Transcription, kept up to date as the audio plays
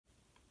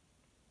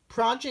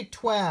Project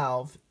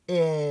 12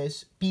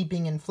 is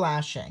beeping and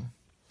flashing.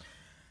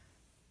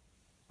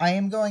 I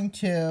am going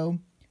to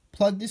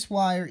plug this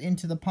wire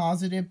into the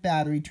positive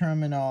battery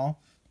terminal,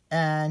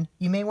 and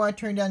you may want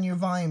to turn down your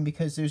volume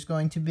because there's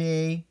going to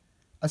be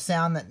a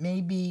sound that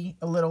may be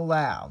a little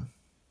loud.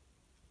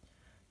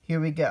 Here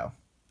we go.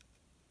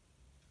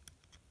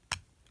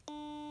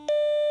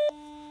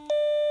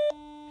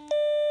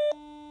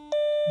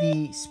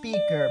 The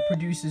speaker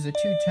produces a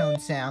two-tone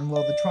sound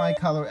while the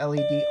tricolor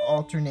LED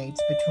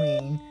alternates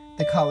between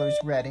the colors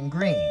red and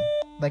green,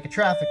 like a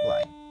traffic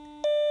light.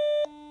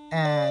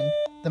 And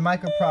the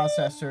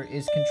microprocessor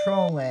is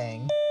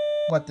controlling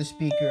what the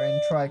speaker and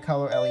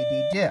tricolor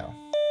LED do.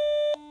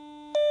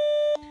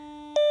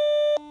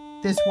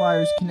 This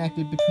wire is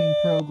connected between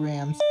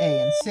programs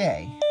A and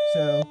C,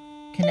 so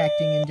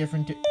connecting in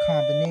different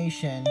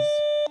combinations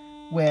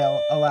will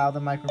allow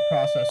the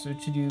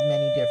microprocessor to do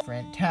many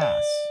different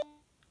tasks.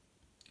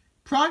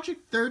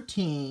 Project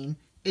 13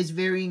 is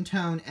varying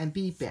tone and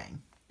beeping.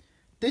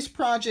 This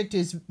project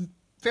is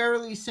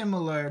fairly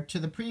similar to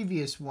the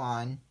previous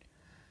one,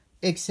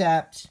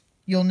 except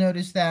you'll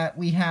notice that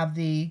we have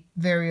the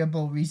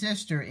variable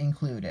resistor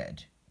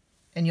included,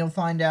 and you'll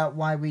find out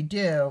why we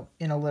do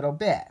in a little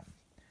bit.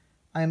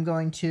 I'm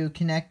going to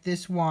connect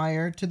this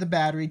wire to the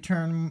battery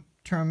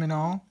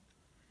terminal.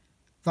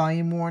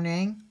 Volume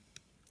warning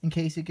in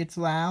case it gets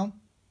loud.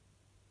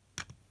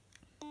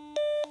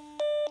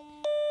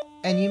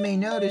 And you may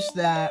notice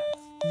that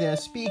the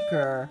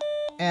speaker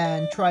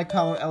and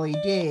tricolor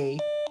LED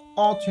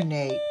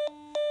alternate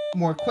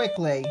more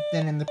quickly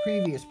than in the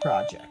previous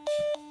project.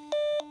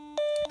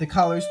 The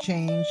colors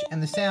change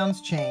and the sounds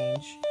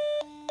change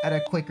at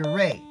a quicker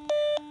rate.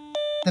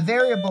 The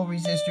variable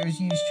resistor is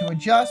used to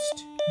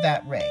adjust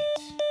that rate.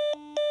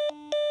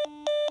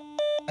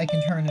 I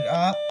can turn it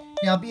up.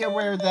 Now be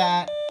aware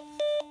that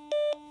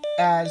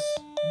as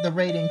the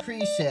rate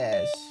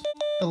increases,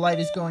 the light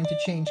is going to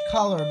change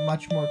color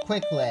much more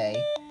quickly,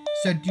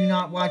 so do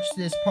not watch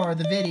this part of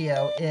the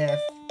video if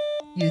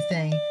you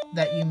think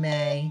that you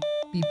may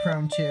be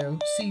prone to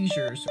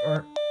seizures,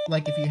 or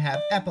like if you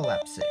have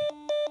epilepsy.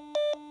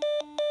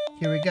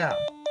 Here we go.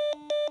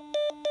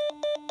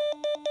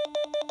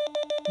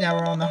 Now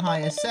we're on the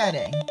highest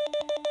setting.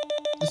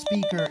 The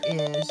speaker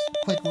is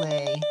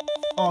quickly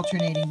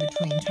alternating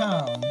between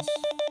tones,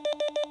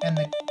 and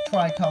the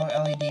tricolor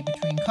LED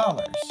between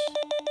colors.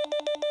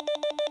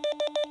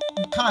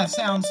 It kind of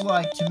sounds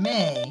like, to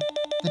me,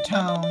 the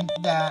tone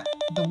that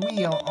the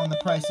wheel on The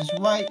Price is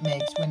Right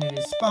makes when it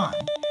is spun.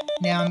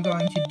 Now I'm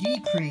going to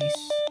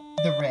decrease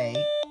the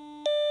rate,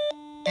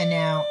 and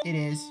now it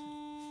is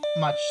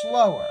much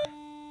slower.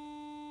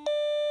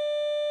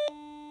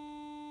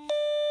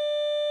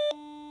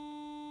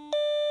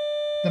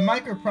 The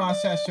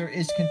microprocessor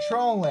is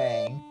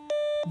controlling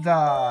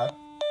the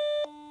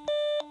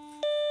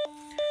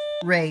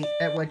rate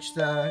at which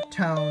the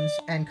tones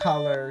and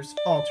colors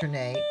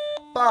alternate,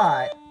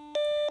 but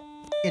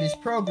it is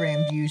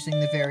programmed using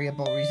the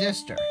variable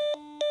resistor.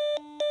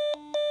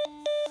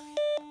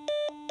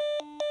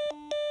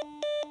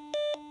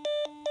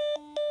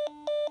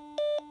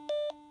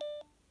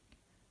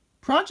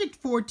 Project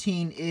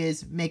 14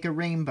 is Make a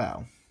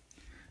Rainbow.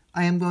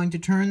 I am going to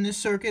turn this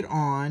circuit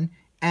on,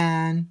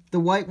 and the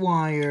white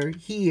wire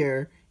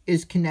here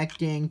is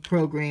connecting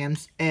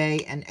programs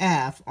A and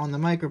F on the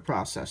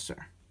microprocessor.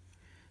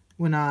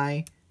 When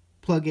I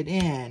plug it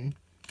in,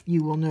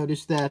 you will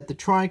notice that the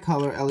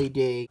tricolor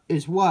LED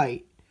is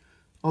white,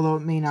 although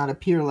it may not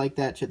appear like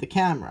that to the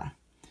camera.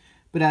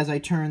 But as I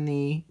turn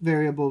the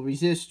variable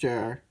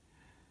resistor,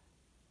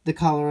 the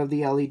color of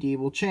the LED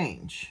will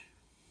change,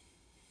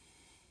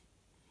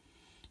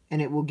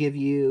 and it will give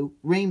you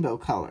rainbow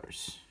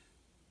colors.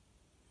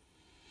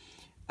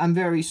 I'm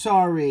very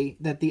sorry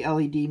that the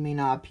LED may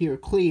not appear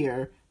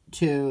clear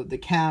to the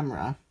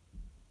camera.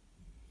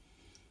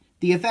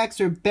 The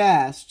effects are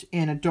best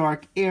in a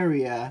dark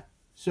area,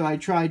 so I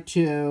tried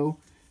to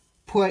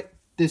put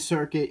this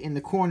circuit in the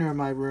corner of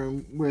my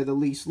room where the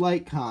least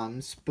light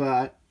comes,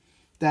 but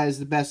that is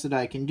the best that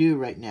I can do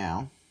right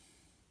now.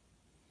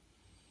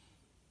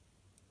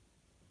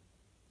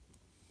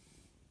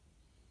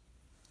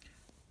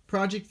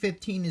 Project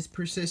 15 is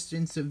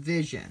Persistence of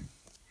Vision.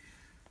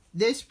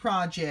 This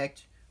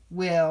project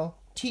will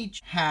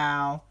teach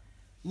how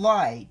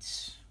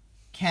lights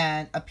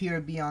can appear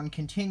to be on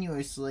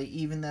continuously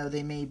even though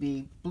they may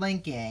be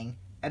blinking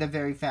at a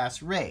very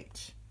fast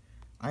rate.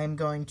 I am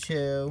going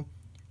to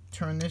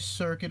turn this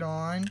circuit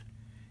on,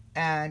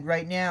 and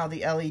right now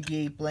the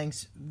LED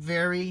blinks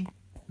very,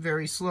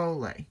 very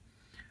slowly.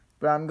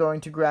 But I'm going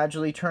to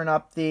gradually turn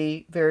up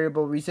the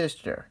variable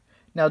resistor.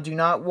 Now do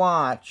not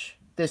watch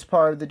this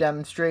part of the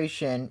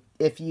demonstration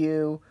if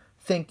you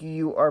think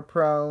you are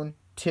prone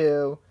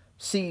to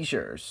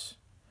seizures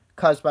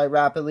caused by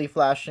rapidly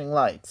flashing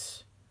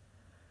lights.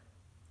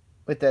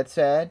 With that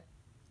said,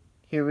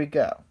 here we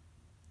go.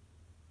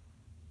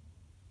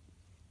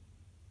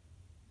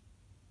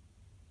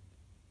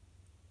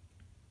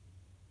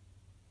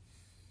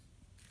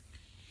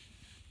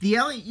 The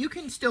LED, you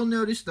can still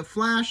notice the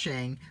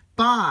flashing,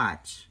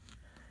 but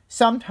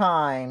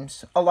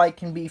Sometimes a light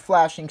can be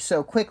flashing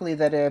so quickly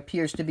that it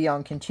appears to be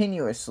on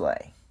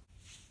continuously.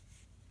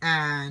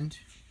 And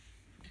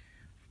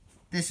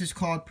this is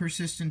called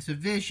persistence of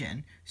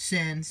vision,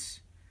 since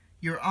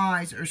your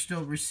eyes are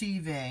still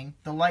receiving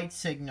the light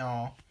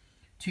signal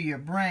to your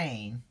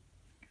brain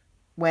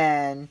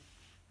when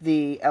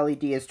the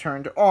LED is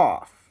turned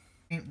off.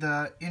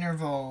 The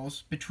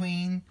intervals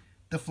between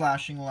the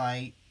flashing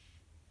light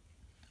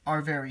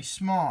are very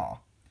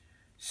small,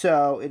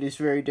 so it is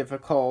very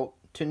difficult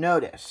to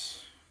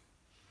notice.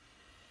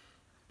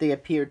 They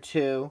appear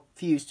to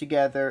fuse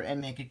together and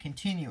make it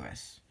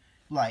continuous.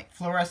 Like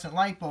fluorescent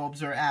light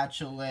bulbs are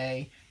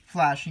actually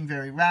flashing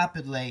very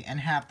rapidly, and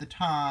half the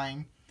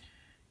time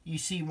you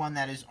see one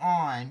that is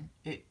on,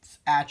 it's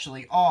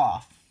actually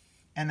off,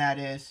 and that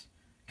is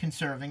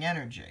conserving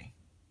energy.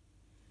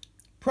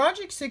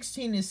 Project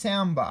 16 is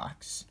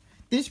Soundbox.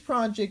 This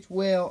project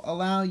will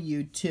allow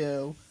you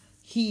to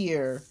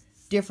hear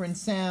different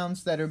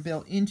sounds that are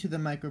built into the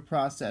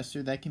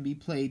microprocessor that can be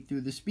played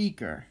through the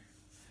speaker.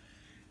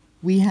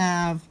 We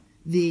have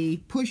the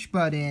push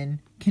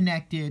button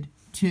connected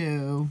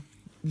to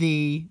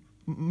the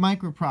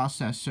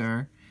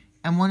microprocessor,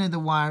 and one of the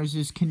wires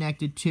is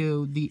connected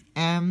to the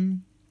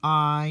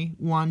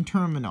MI1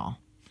 terminal.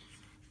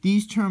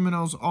 These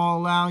terminals all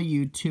allow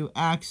you to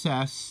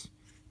access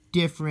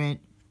different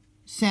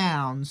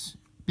sounds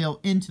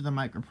built into the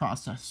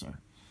microprocessor.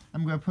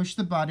 I'm going to push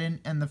the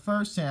button, and the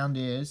first sound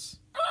is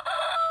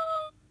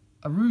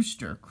a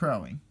rooster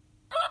crowing.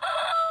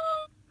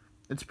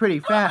 It's pretty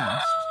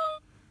fast.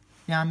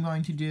 Now I'm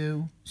going to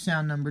do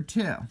sound number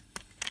 2.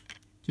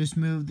 Just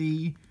move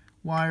the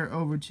wire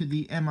over to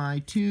the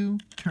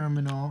MI2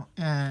 terminal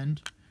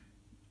and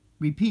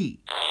repeat.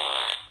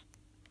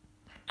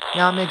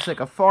 Now it makes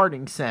like a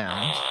farting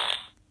sound.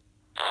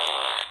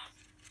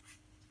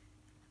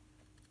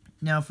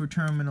 Now for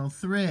terminal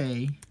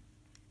 3,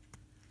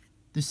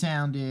 the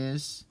sound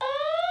is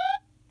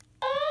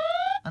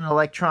an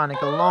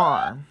electronic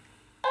alarm.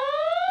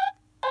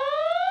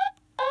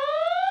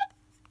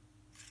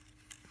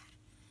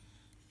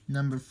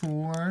 Number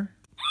 4,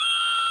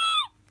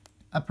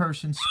 a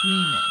person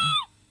screaming.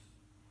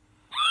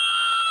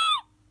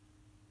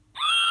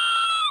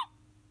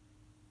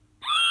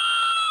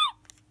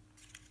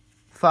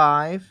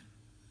 5,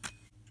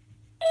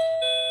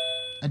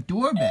 a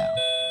doorbell.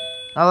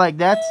 I like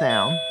that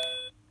sound.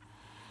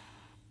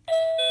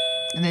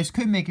 And this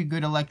could make a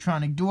good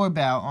electronic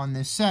doorbell on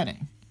this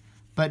setting.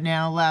 But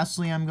now,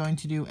 lastly, I'm going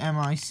to do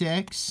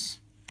MI6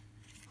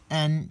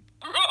 and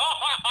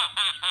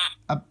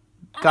a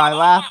guy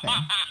laughing.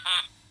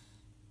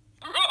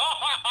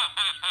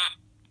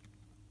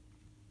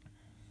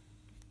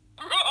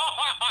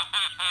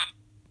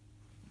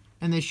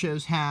 And this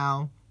shows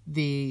how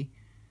the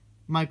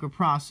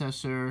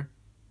microprocessor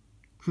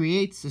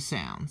creates the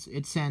sounds.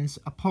 It sends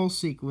a pulse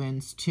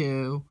sequence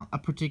to a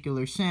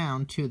particular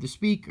sound to the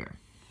speaker.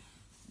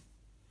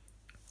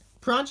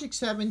 Project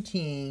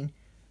 17,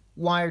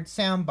 wired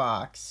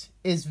soundbox,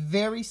 is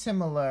very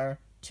similar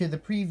to the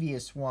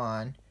previous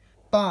one,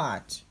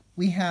 but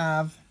we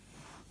have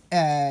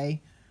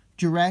a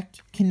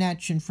direct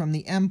connection from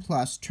the M+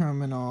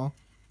 terminal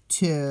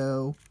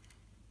to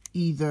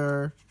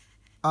either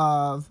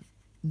of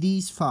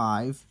these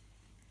 5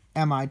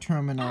 MI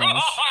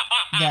terminals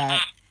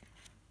that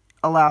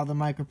allow the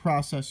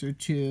microprocessor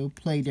to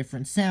play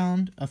different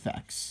sound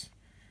effects.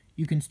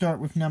 You can start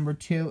with number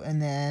 2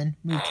 and then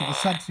move to the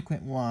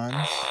subsequent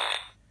ones.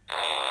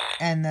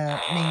 And the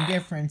main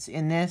difference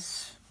in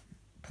this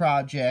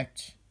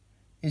project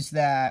is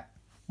that,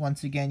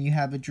 once again, you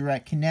have a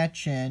direct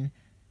connection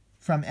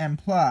from M+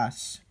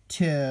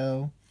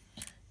 to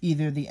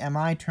either the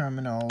MI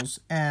terminals,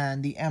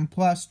 and the M+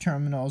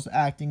 terminals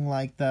acting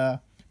like the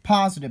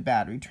positive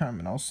battery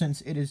terminal,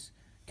 since it is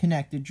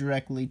connected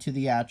directly to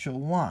the actual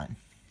one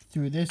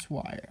through this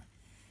wire.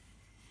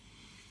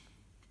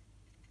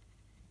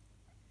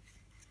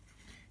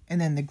 And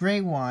then the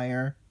gray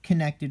wire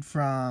connected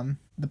from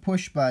the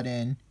push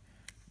button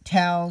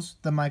tells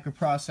the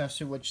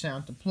microprocessor which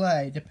sound to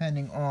play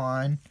depending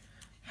on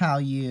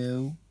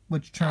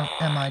which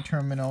MI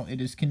terminal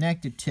it is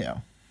connected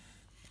to.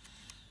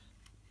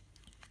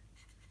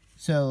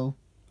 So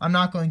I'm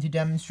not going to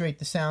demonstrate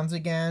the sounds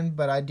again,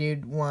 but I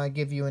did want to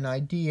give you an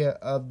idea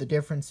of the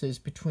differences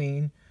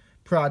between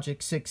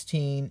Project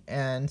 16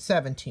 and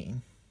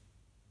 17.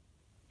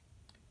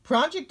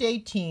 Project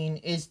 18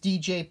 is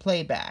DJ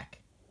Playback.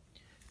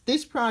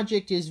 This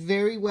project is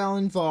very well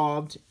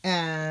involved,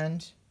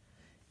 and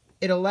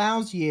it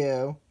allows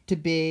you to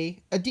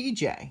be a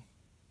DJ.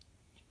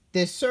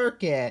 This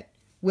circuit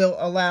will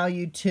allow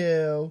you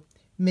to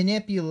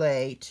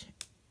manipulate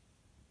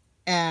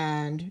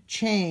and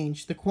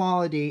change the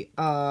quality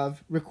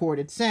of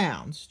recorded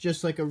sounds,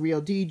 just like a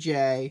real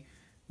DJ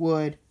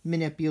would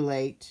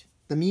manipulate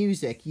the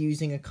music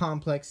using a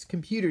complex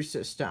computer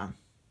system.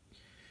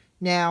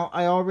 Now,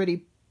 I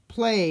already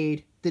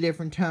played the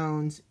different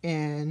tones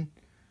in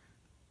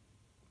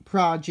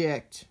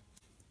Project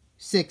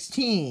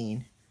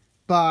 16,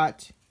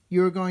 but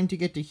you're going to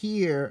get to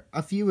hear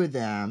a few of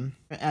them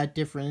at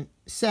different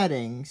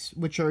settings,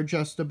 which are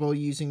adjustable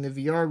using the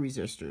VR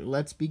resistor.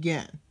 Let's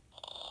begin.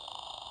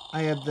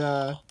 I have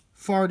the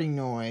farting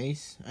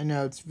noise. I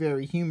know it's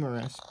very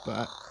humorous,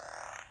 but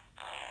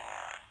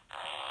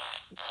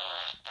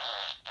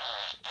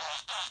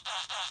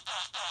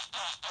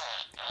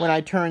when I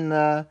turn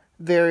the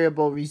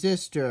variable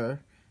resistor,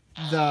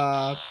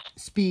 the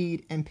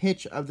speed and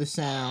pitch of the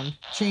sound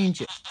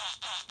changes.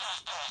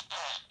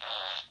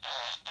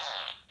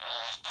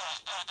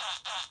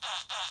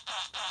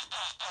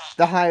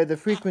 The higher the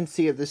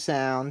frequency of the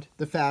sound,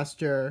 the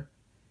faster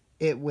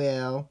it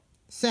will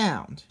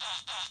sound.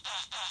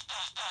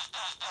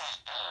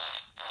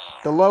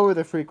 The lower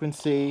the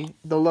frequency,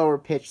 the lower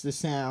pitch the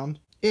sound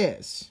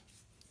is.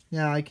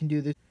 Now I can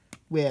do this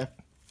with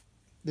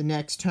the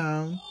next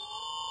tone,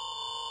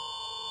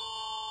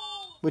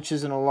 which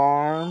is an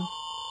alarm.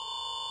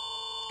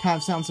 Kind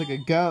of sounds like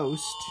a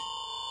ghost.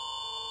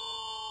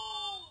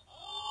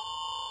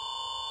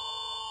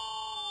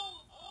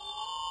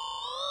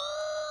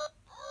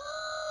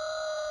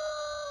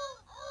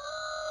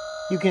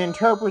 You can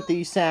interpret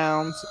these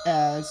sounds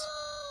as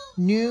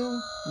new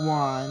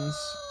ones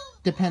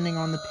depending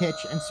on the pitch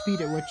and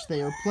speed at which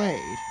they are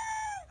played.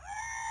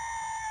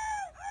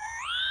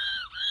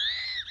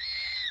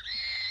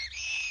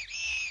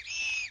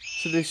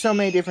 So there's so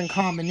many different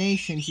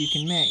combinations you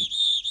can make.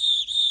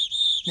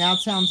 Now it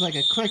sounds like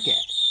a cricket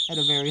at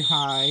a very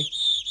high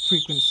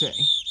frequency.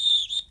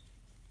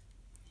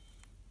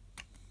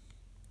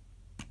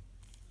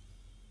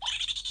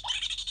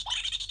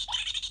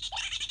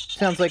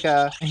 Sounds like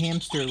a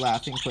hamster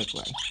laughing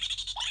quickly.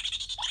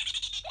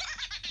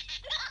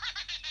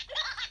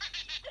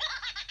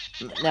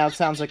 Now it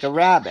sounds like a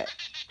rabbit.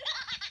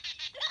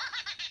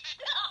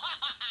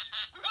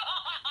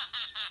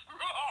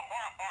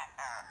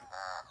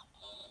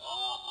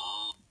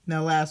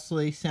 Now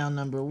lastly, sound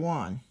number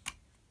 1.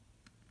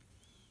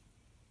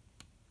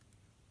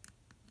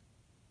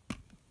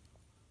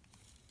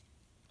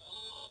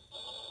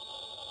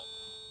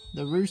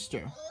 The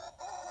rooster.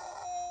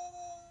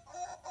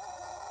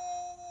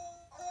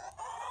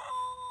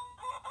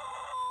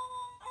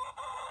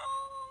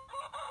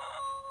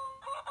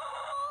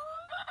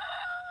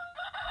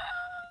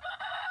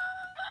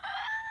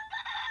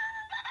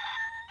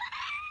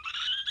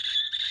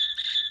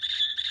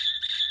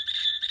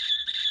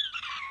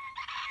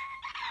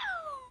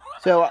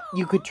 So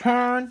you could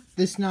turn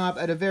this knob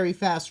at a very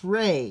fast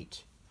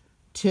rate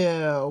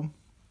to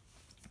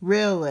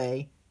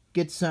really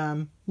get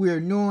some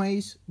weird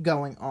noise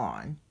going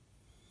on.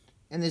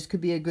 And this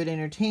could be a good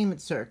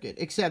entertainment circuit,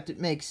 except it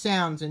makes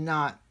sounds and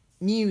not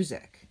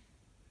music.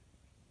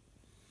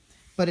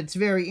 But it's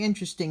very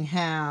interesting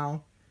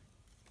how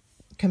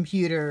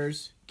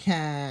computers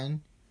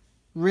can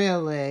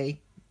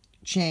really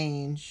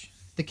change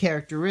the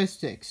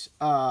characteristics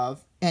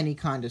of any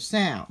kind of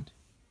sound.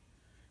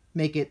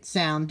 Make it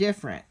sound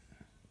different.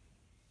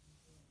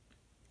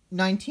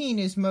 19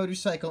 is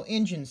motorcycle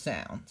engine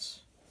sounds.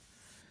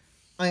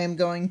 I am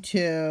going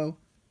to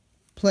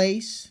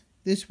place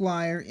this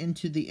wire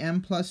into the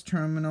M+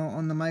 terminal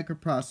on the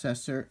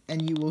microprocessor,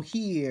 and you will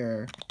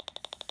hear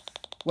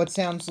what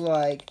sounds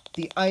like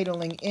the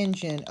idling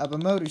engine of a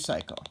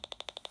motorcycle.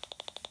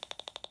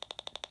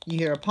 You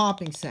hear a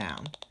popping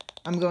sound.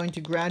 I'm going to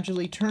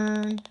gradually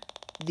turn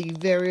the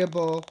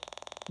variable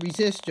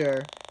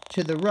resistor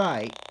to the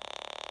right,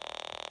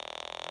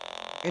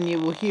 and you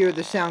will hear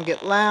the sound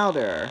get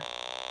louder,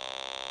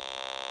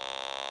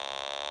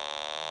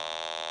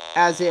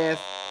 as if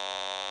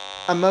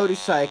a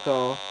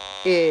motorcycle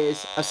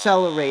is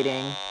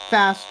accelerating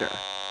faster.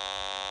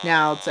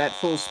 Now it's at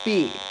full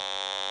speed,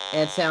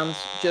 and it sounds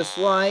just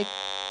like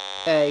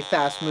a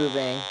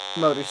fast-moving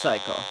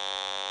motorcycle.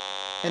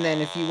 And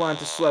then if you want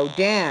to slow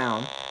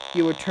down,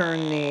 you would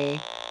turn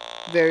the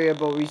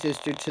variable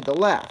resistor to the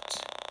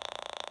left,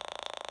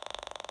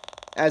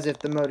 as if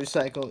the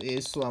motorcycle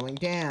is slowing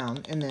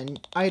down and then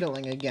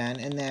idling again,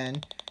 and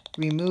then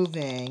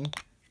removing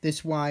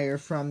this wire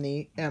from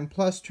the M+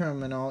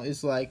 terminal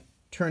is like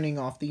turning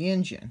off the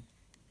engine.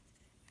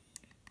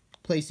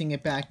 Placing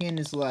it back in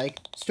is like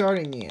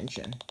starting the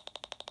engine.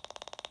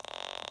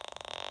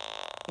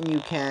 And you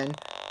can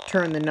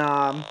turn the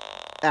knob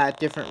at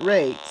different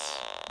rates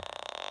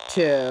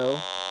to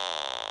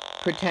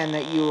pretend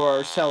that you are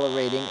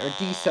accelerating or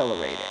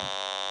decelerating.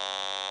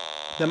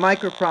 The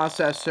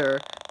microprocessor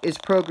is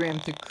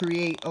programmed to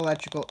create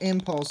electrical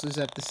impulses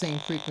at the same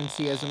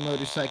frequency as a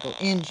motorcycle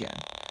engine.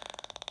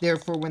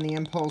 Therefore, when the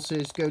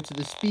impulses go to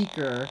the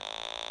speaker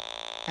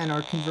and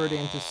are converted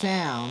into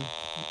sound,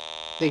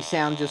 they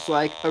sound just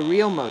like a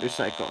real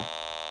motorcycle.